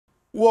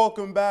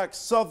Welcome back.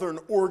 Southern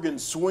Oregon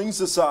Swing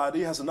Society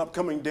has an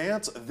upcoming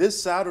dance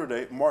this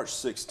Saturday, March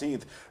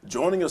 16th.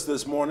 Joining us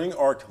this morning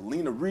are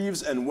Calena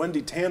Reeves and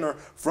Wendy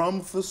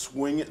from the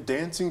Swing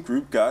Dancing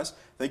Group. Guys,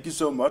 thank you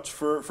so much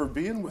for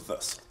being with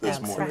us this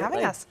morning. Thanks for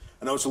having us.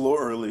 I know it's a little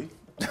early.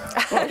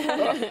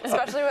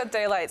 Especially with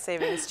daylight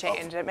savings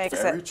change. It makes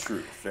it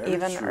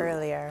even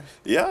earlier.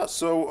 Yeah,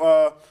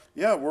 so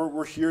yeah,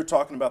 we're here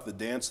talking about the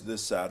dance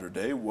this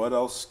Saturday. What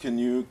else can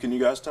you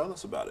guys tell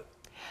us about it?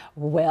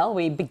 Well,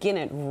 we begin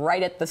it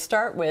right at the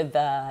start with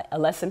a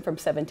lesson from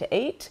 7 to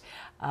 8,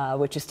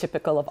 which is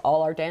typical of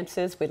all our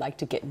dances. We like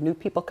to get new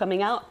people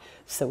coming out,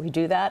 so we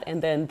do that.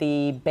 And then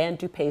the Band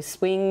du Pays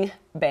Swing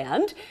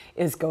Band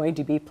is going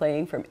to be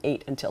playing from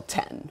 8 until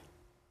 10.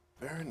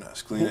 Very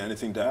nice. Calena,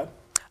 anything to add?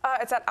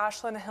 It's at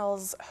Ashland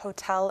Hills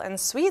Hotel and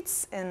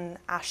Suites in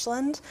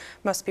Ashland.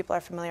 Most people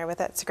are familiar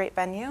with it. It's a great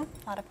venue,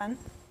 a lot of fun.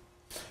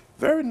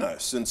 Very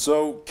nice. And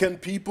so can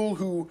people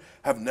who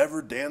have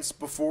never danced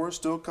before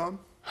still come?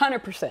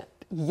 100%.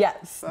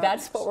 Yes,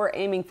 that's what we're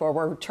aiming for.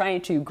 We're trying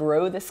to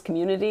grow this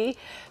community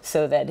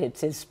so that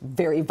it is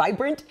very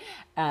vibrant.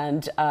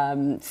 And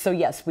so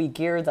yes, we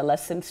gear the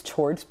lessons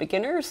towards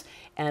beginners.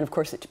 And of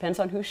course, it depends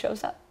on who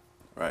shows up.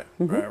 Right,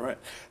 right.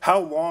 How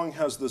long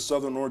has the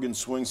Southern Oregon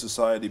Swing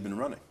Society been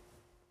running?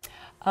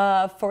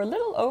 For a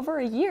little over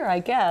a year, I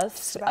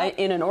guess,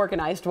 in an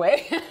organized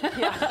way.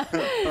 Yeah.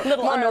 A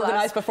little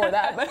unorganized before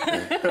that,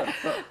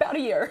 but about a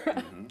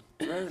year.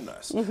 Very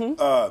nice.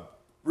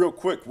 Real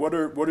quick, what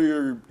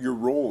are your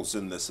roles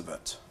in this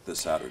event this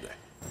Saturday?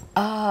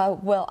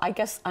 Well, I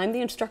guess I'm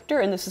the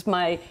instructor, and this is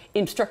my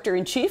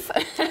instructor-in-chief.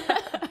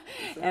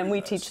 And we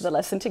teach the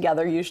lesson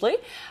together usually.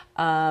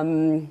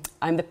 I'm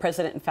the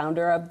president and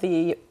founder of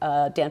the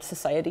Dance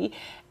Society,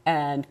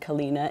 and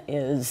Calena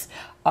is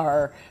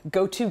our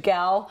go-to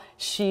gal.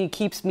 She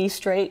keeps me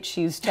straight.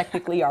 She's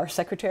technically our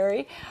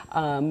secretary.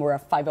 We're a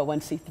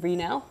 501c3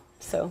 now,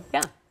 so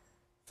yeah.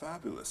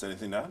 Fabulous.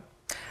 Anything to add?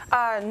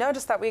 No,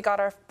 just that we got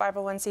our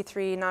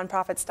 501c3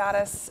 nonprofit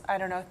status, I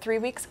don't know, 3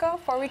 weeks ago,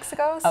 4 weeks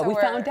ago. So we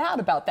found out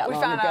about that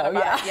long ago.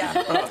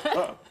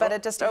 Yeah. But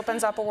it just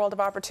opens up a world of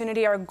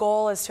opportunity. Our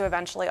goal is to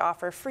eventually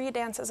offer free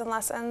dances and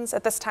lessons.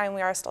 At this time,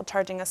 we are still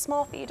charging a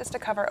small fee just to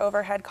cover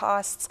overhead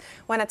costs.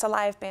 When it's a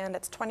live band,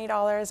 it's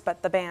 $20,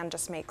 but the band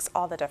just makes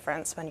all the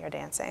difference when you're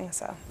dancing,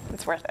 so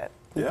it's worth it.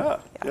 Yeah.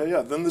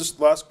 Then this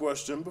last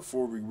question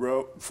before we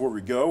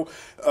go.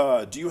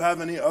 Do you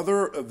have any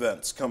other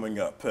events coming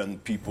up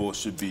and people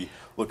should be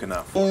looking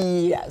out for?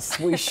 Yes,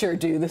 we sure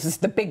do. This is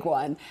the big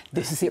one.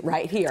 This is it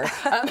right here.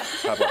 How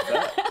about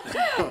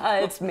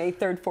that? It's May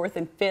 3rd, 4th,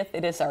 and 5th.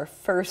 It is our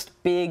first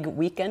big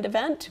weekend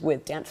event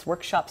with dance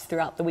workshops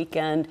throughout the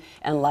weekend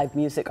and live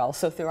music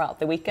also throughout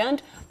the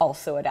weekend,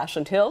 also at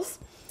Ashland Hills.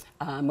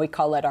 We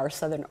call it our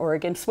Southern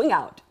Oregon Swing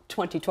Out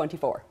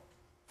 2024.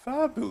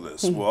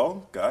 Fabulous.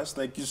 Well, guys,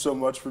 thank you so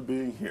much for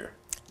being here.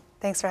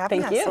 Thanks for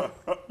having us.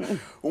 Thank you.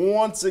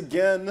 Once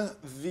again,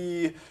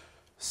 the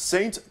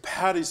St.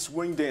 Patty's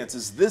Swing Dance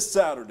is this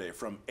Saturday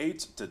from 8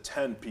 to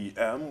 10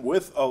 p.m.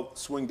 with a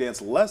swing dance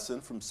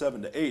lesson from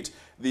 7 to 8.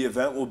 The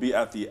event will be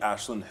at the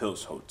Ashland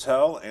Hills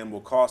Hotel and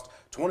will cost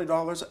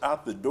 $20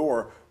 at the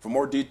door. For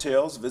more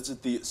details,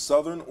 visit the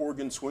Southern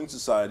Oregon Swing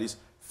Society's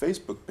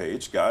Facebook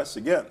page. Guys,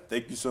 again,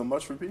 thank you so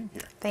much for being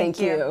here. Thank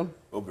you.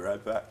 We'll be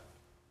right back.